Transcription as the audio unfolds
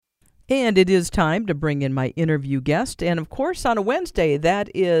And it is time to bring in my interview guest. And of course, on a Wednesday, that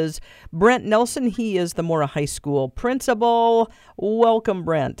is Brent Nelson. He is the Mora High School principal. Welcome,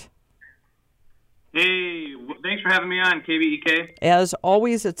 Brent. Hey, thanks for having me on, KBEK. As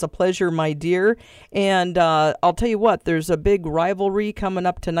always, it's a pleasure, my dear. And I'll tell you what, there's a big rivalry coming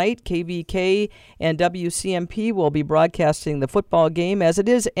up tonight. KVK and WCMP will be broadcasting the football game, as it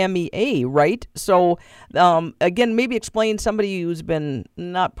is MEA, right? So, again, maybe explain somebody who's been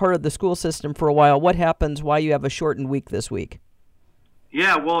not part of the school system for a while, what happens, why you have a shortened week this week.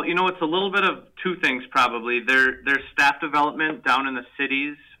 Yeah, well, it's a little bit of two things probably. There's staff development down in the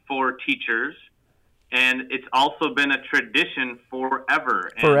cities for teachers. And it's also been a tradition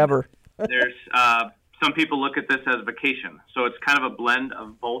forever. Forever. There's some people look at this as vacation. So it's kind of a blend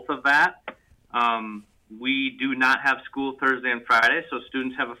of both of that. We do not have school Thursday and Friday, so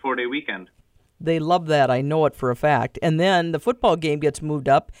students have a 4-day weekend. They love that. I know it for a fact. And then the football game gets moved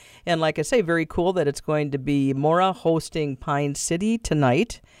up. And like I say, very cool that it's going to be Mora hosting Pine City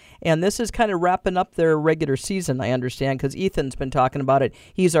tonight. And this is kind of wrapping up their regular season, I understand, because Ethan's been talking about it.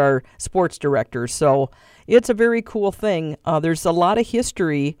 He's our sports director. So it's a very cool thing. There's a lot of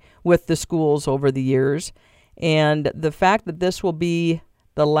history with the schools over the years. And the fact that this will be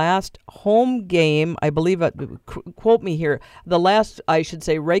the last home game, I believe, quote me here, the last, I should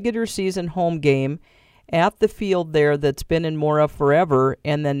say, regular season home game at the field there that's been in Mora forever.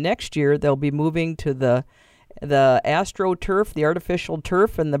 And then next year they'll be moving to the AstroTurf, the artificial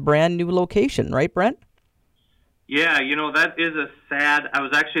turf, and the brand new location, right, Brent? Yeah, that is a sad. I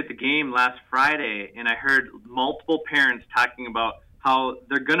was actually at the game last Friday, and I heard multiple parents talking about how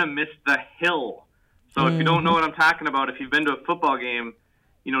they're going to miss the hill. So if you don't know what I'm talking about, if you've been to a football game,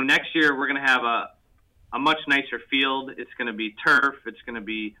 next year we're going to have a much nicer field. It's going to be turf. It's going to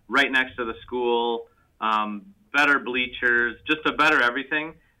be right next to the school, better bleachers, just a better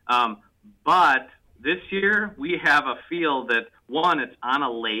everything. But this year, we have a field that, one, it's on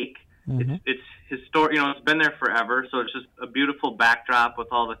a lake. Mm-hmm. It's historic. It's been there forever, so it's just a beautiful backdrop with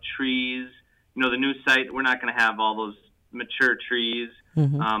all the trees. The new site, we're not going to have all those mature trees.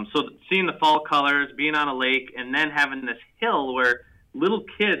 Mm-hmm. So seeing the fall colors, being on a lake, and then having this hill where little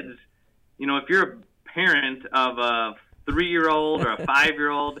kids, if you're a parent of a 3-year-old or a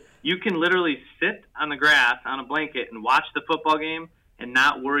 5-year-old, you can literally sit on the grass on a blanket and watch the football game and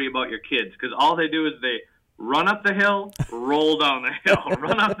not worry about your kids, because all they do is they run up the hill, roll down the hill,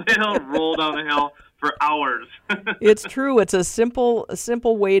 run up the hill, roll down the hill for hours. It's true. It's a simple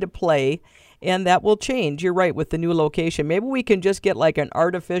way to play, and that will change. You're right, with the new location. Maybe we can just get like an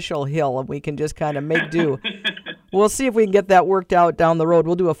artificial hill, and we can just kind of make do. We'll see if we can get that worked out down the road.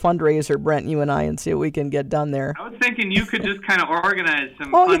 We'll do a fundraiser, Brent, you and I, and see what we can get done there. I was thinking you could just kind of organize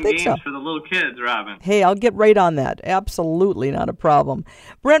some fun games for the little kids, Robin. Hey, I'll get right on that. Absolutely not a problem.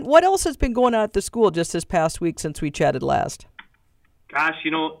 Brent, what else has been going on at the school just this past week since we chatted last? Gosh,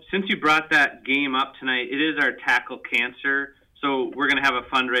 since you brought that game up tonight, it is our Tackle Cancer. So we're going to have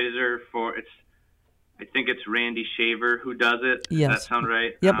a fundraiser for, I think it's Randy Shaver who does it. Yes. Does that sound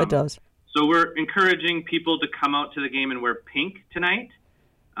right? Yep, it does. So we're encouraging people to come out to the game and wear pink tonight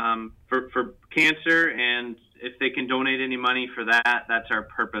for cancer, and if they can donate any money for that, that's our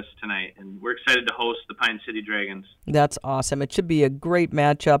purpose tonight. And we're excited to host the Pine City Dragons. That's awesome. It should be a great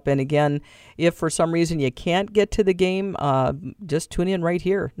matchup. And again, if for some reason you can't get to the game, just tune in right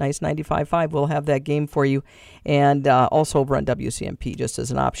here. Nice 95.5. We'll have that game for you. And also over on WCMP, just as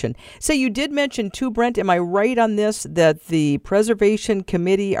an option. So you did mention too, Brent, am I right on this, that the Preservation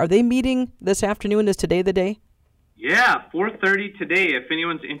Committee, are they meeting this afternoon? Is today the day? Yeah, 4:30 today. If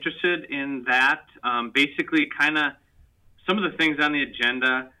anyone's interested in that, basically kind of some of the things on the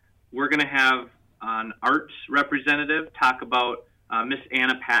agenda, we're going to have an arts representative talk about Miss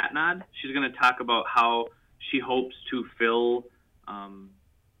Anna Patnod. She's going to talk about how she hopes to fill, I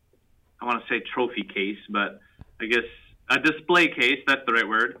want to say trophy case, but I guess a display case, that's the right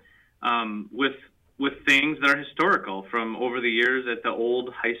word, with things that are historical from over the years at the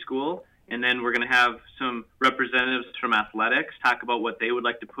old high school. And then we're going to have some representatives from athletics talk about what they would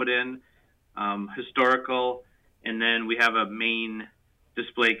like to put in, historical. And then we have a main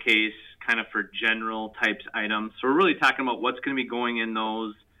display case kind of for general types items. So we're really talking about what's going to be going in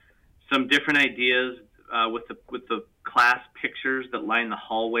those, some different ideas with the class pictures that line the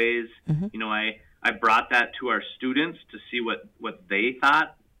hallways. Mm-hmm. I brought that to our students to see what they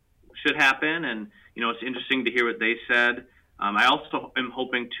thought should happen. And, it's interesting to hear what they said. I also am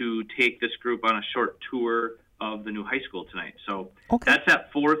hoping to take this group on a short tour of the new high school tonight. So That's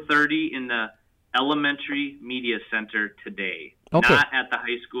at 4:30 in the Elementary Media Center today, not at the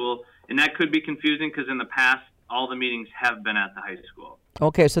high school. And that could be confusing because in the past, all the meetings have been at the high school.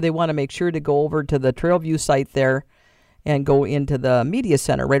 Okay, so they want to make sure to go over to the Trailview site there and go into the media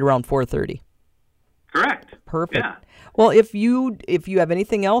center right around 4:30. Correct. Perfect. Yeah. Well, if you have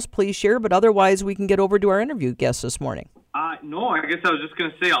anything else, please share, but otherwise we can get over to our interview guest this morning. No, I guess I was just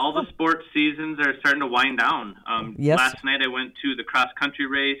going to say all the sports seasons are starting to wind down. Yes. Last night I went to the cross-country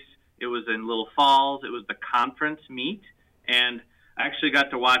race. It was in Little Falls. It was the conference meet, and I actually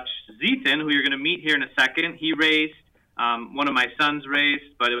got to watch Zethan, who you're going to meet here in a second. He raced. One of my sons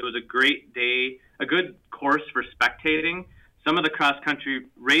raced, but it was a great day, a good course for spectating. Some of the cross-country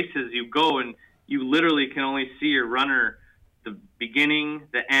races you go and you literally can only see your runner the beginning,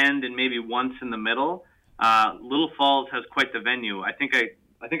 the end, and maybe once in the middle. Little Falls has quite the venue. I think I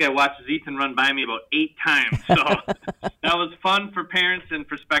watched Zethan run by me about 8 times, so that was fun for parents and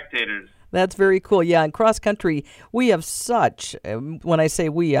for spectators. That's very cool. Yeah, in cross country, we have such, when I say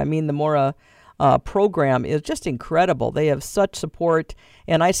we, I mean the Mora program is just incredible. They have such support,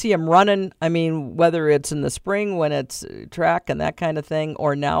 and I see them running, I mean, whether it's in the spring when it's track and that kind of thing,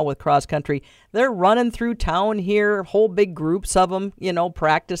 or now with cross country, they're running through town here, whole big groups of them,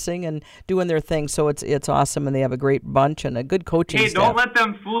 practicing and doing their thing. So it's awesome, and they have a great bunch and a good coaching staff. Hey, don't let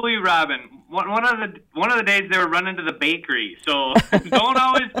them fool you, Robin. One of the days they were running to the bakery, so don't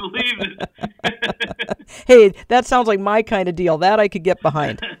always believe it. Hey, that sounds like my kind of deal. That I could get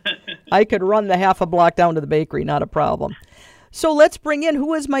behind. I could run the half a block down to the bakery, not a problem. So let's bring in,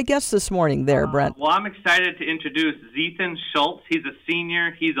 who is my guest this morning there, Brent? Well, I'm excited to introduce Zethan Schultz. He's a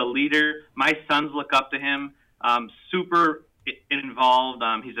senior. He's a leader. My sons look up to him. Super involved.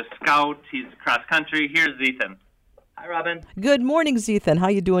 He's a scout. He's cross country. Here's Zethan. Hi, Robin. Good morning, Zethan. How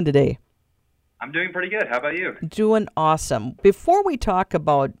you doing today? I'm doing pretty good. How about you? Doing awesome. Before we talk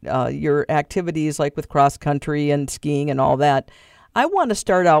about your activities like with cross country and skiing and all that, I want to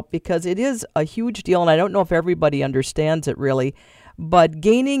start out because it is a huge deal, and I don't know if everybody understands it really, but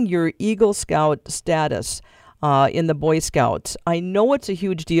gaining your Eagle Scout status in the Boy Scouts, I know it's a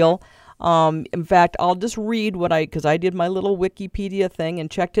huge deal. In fact, I'll just read because I did my little Wikipedia thing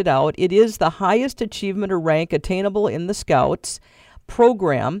and checked it out. It is the highest achievement or rank attainable in the Scouts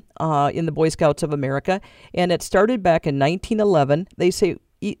program in the Boy Scouts of America, and it started back in 1911. They say,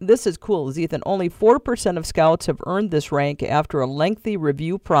 this is cool, Zethan, only 4% of Scouts have earned this rank after a lengthy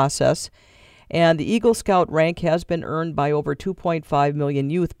review process, and the Eagle Scout rank has been earned by over 2.5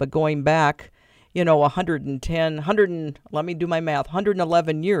 million youth, but going back,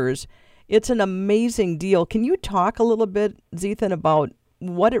 111 years, it's an amazing deal. Can you talk a little bit, Zethan, about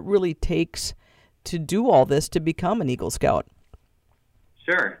what it really takes to do all this to become an Eagle Scout?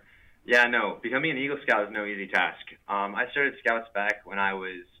 Sure. Yeah, no, becoming an Eagle Scout is no easy task. I started Scouts back when I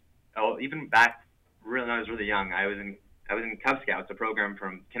was, when I was really young. I was in Cub Scouts, a program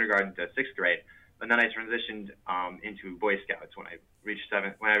from kindergarten to 6th grade, and then I transitioned into Boy Scouts when I reached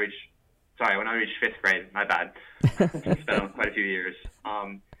 5th grade. My bad. It's been quite a few years.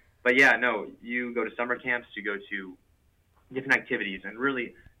 But yeah, no, you go to summer camps, you go to different activities, and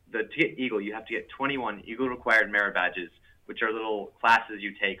really, to get Eagle, you have to get 21 Eagle required merit badges, which are little classes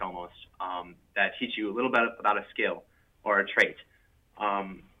you take almost that teach you a little bit about a skill or a trait.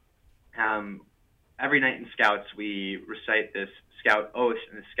 Every night in Scouts, we recite this Scout oath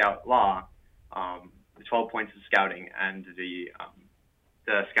and the Scout law, the 12 points of scouting and the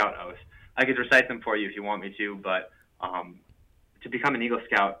Scout oath. I could recite them for you if you want me to, but to become an Eagle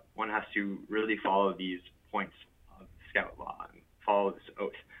Scout, one has to really follow these points of Scout law and follow this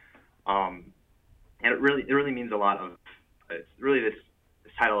oath. And it really means a lot of. It's really this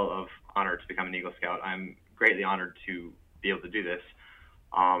title of honor to become an Eagle Scout. I'm greatly honored to be able to do this.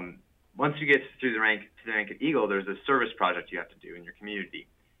 Once you get through the rank of Eagle, there's a service project you have to do in your community,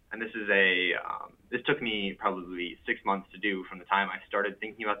 and this took me probably 6 months to do from the time I started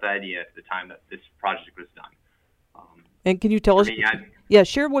thinking about the idea to the time that this project was done. And can you tell us?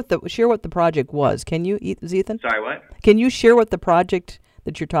 Share what the project was. Can you, Zethan? Sorry, what? Can you share what the project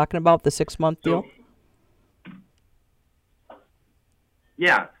that you're talking about, the 6-month deal?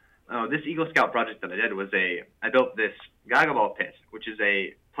 Yeah, this Eagle Scout project that I did was I built this Gaga Ball pit, which is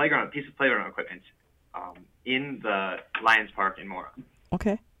a piece of playground equipment in the Lions Park in Mora.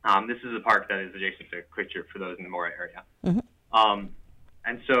 Okay. This is a park that is adjacent to Quick Trip for those in the Mora area. Mm-hmm.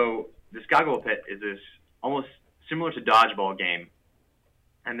 And so this Gaga Ball pit is this almost similar to dodgeball game,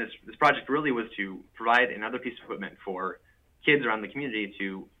 and this project really was to provide another piece of equipment for kids around the community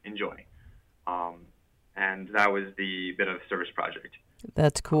to enjoy. And that was the bit of service project.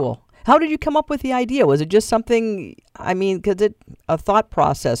 That's cool. How did you come up with the idea? Was it just something, because a thought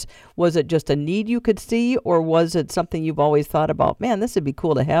process, was it just a need you could see, or was it something you've always thought about, man, this would be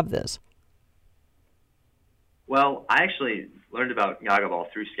cool to have this? Well, I actually learned about Gaga Ball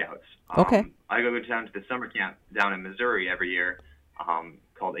through Scouts. Okay. I go down to the summer camp down in Missouri every year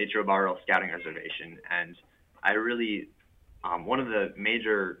called H.O. Barrel Scouting Reservation. And I really, one of the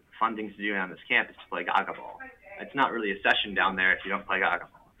major fun things to do on this camp is to play Gaga Ball. It's not really a session down there if you don't play Gaga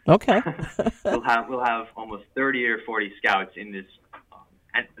Ball. Okay. we'll have almost 30 or 40 scouts in this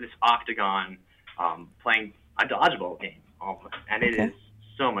octagon playing a dodgeball game, and it is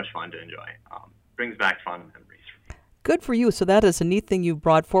so much fun to enjoy. Brings back fun memories. Good for you. So that is a neat thing you've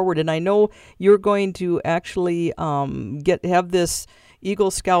brought forward, and I know you're going to actually have this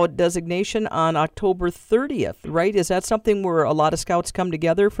Eagle Scout designation on October 30th, right? Is that something where a lot of scouts come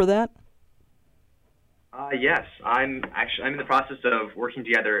together for that? Yes, I'm in the process of working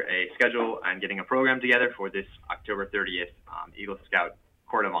together a schedule and getting a program together for this October 30th Eagle Scout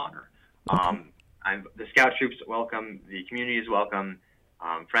Court of Honor. Okay. The Scout troops welcome, the community is welcome,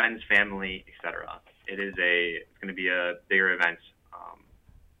 friends, family, etc. It's going to be a bigger event.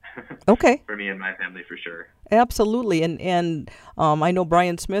 Okay. For me and my family, for sure. Absolutely, and I know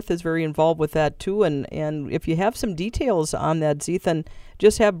Brian Smith is very involved with that too. And if you have some details on that, Zethan,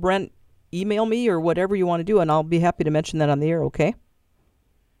 just have Brent email me or whatever you want to do, and I'll be happy to mention that on the air. Okay.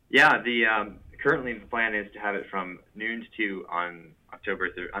 Yeah. Currently the plan is to have it from noon to 2 on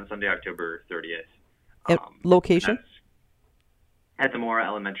Sunday, October 30th. Location? At the Mora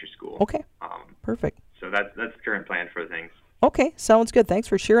Elementary School. Okay. Perfect. So that's the current plan for things. Okay, sounds good. Thanks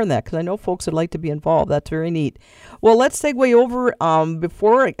for sharing that, because I know folks would like to be involved. That's very neat. Well, let's segue over.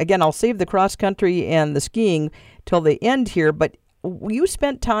 Again, I'll save the cross country and the skiing till the end here, but you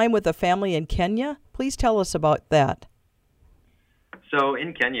spent time with a family in Kenya. Please tell us about that. So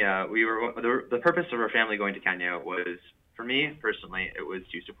in Kenya, the purpose of our family going to Kenya was, for me personally, it was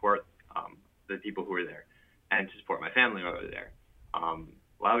to support the people who were there and to support my family while we were there.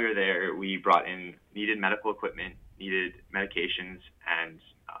 While we were there, we brought in needed medical equipment, needed medications, and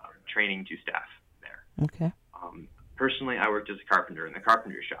training to staff there. Okay. Personally, I worked as a carpenter in the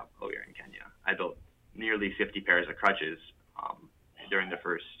carpentry shop while we were in Kenya. I built nearly 50 pairs of crutches during the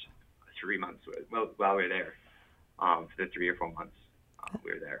first 3 months while we were there, for the 3 or 4 months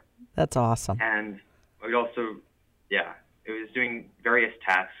we were there. That's awesome. And we also, it was doing various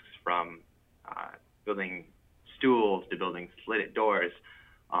tasks from building stools to building slitted doors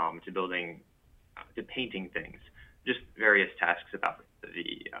to painting things, just various tasks about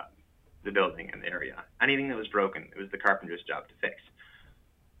the building and the area. Anything that was broken, it was the carpenter's job to fix.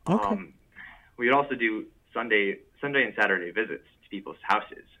 Okay. We would also do Sunday and Saturday visits to people's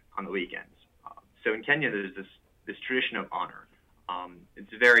houses on the weekends. So in Kenya, there's this tradition of honor.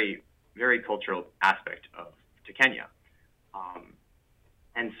 It's a very, very cultural aspect to Kenya.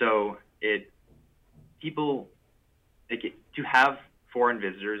 And so to have foreign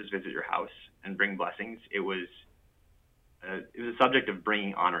visitors visit your house and bring blessings, it was a subject of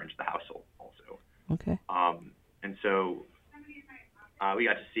bringing honor into the household also. Okay. And so we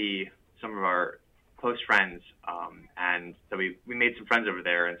got to see some of our close friends, and so we made some friends over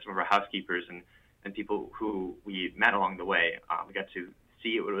there, and some of our housekeepers and people who we met along the way. We got to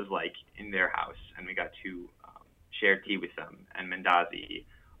see what it was like in their house, and we got to share tea with them and mandazi,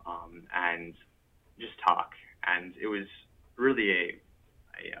 and just talk. And it was really a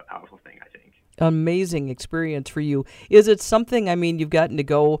powerful thing, I think. Amazing experience for you. Is it something, you've gotten to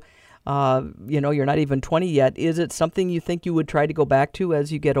go, you're not even 20 yet. Is it something you think you would try to go back to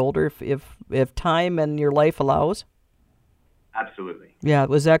as you get older, if time and your life allows? Absolutely. Yeah, it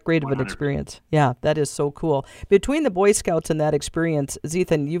was that great of 100%. an experience. Yeah, that is so cool. Between the Boy Scouts and that experience,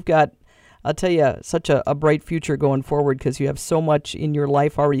 Zethan, you've got, I'll tell you, such a bright future going forward, because you have so much in your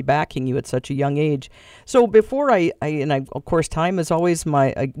life already backing you at such a young age. So before of course, time is always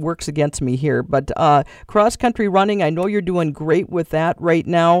works against me here, but cross-country running, I know you're doing great with that right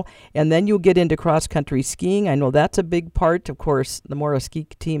now, and then you'll get into cross-country skiing. I know that's a big part. Of course, the Mora ski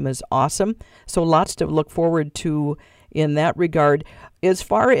team is awesome, so lots to look forward to in that regard. As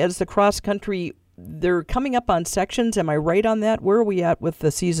far as the cross-country, they're coming up on sections. Am I right on that? Where are we at with the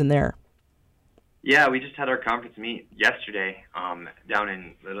season there? Yeah, we just had our conference meet yesterday down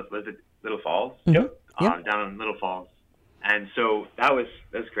in Little Falls. Mm-hmm. Yep. Down in Little Falls, and so that was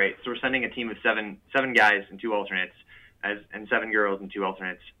great. So we're sending a team of seven guys and 2 alternates, and 7 girls and 2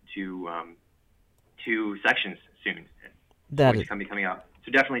 alternates to sections soon. That is coming up.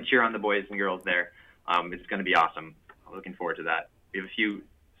 So definitely cheer on the boys and girls there. It's going to be awesome. I'm looking forward to that. We have a few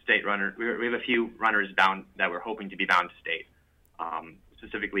state runners. We have a few runners bound that we're hoping to be bound to state.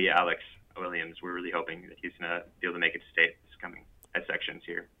 Specifically, Alex Williams. We're really hoping that he's going to be able to make it to state this coming at sections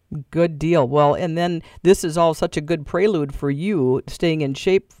here. Good deal. Well, and then this is all such a good prelude for you staying in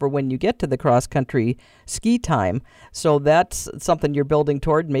shape for when you get to the cross-country ski time. So that's something you're building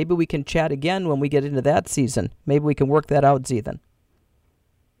toward. Maybe we can chat again when we get into that season. Maybe we can work that out, Zethan.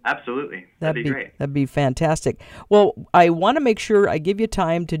 Absolutely. That'd be great. That'd be fantastic. Well, I want to make sure I give you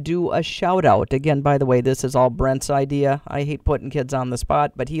time to do a shout out. Again, by the way, this is all Brent's idea. I hate putting kids on the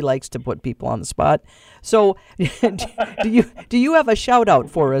spot, but he likes to put people on the spot. So do you have a shout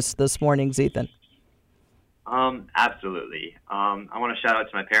out for us this morning, Zethan? Absolutely. I want to shout out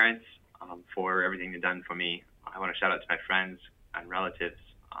to my parents for everything they've done for me. I want to shout out to my friends and relatives.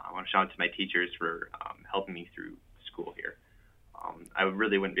 I want to shout out to my teachers for helping me through school here. I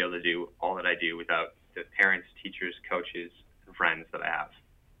really wouldn't be able to do all that I do without the parents, teachers, coaches, and friends that I have.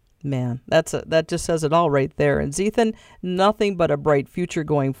 Man, that just says it all right there. And Zethan, nothing but a bright future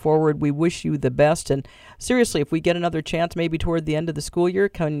going forward. We wish you the best. And seriously, if we get another chance, maybe toward the end of the school year,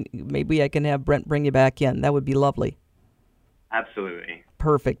 maybe I can have Brent bring you back in. That would be lovely. Absolutely.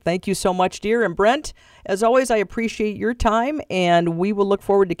 Perfect. Thank you so much, dear. And Brent, as always, I appreciate your time, and we will look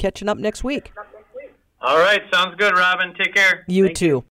forward to catching up next week. All right. Sounds good, Robin. Take care. You too.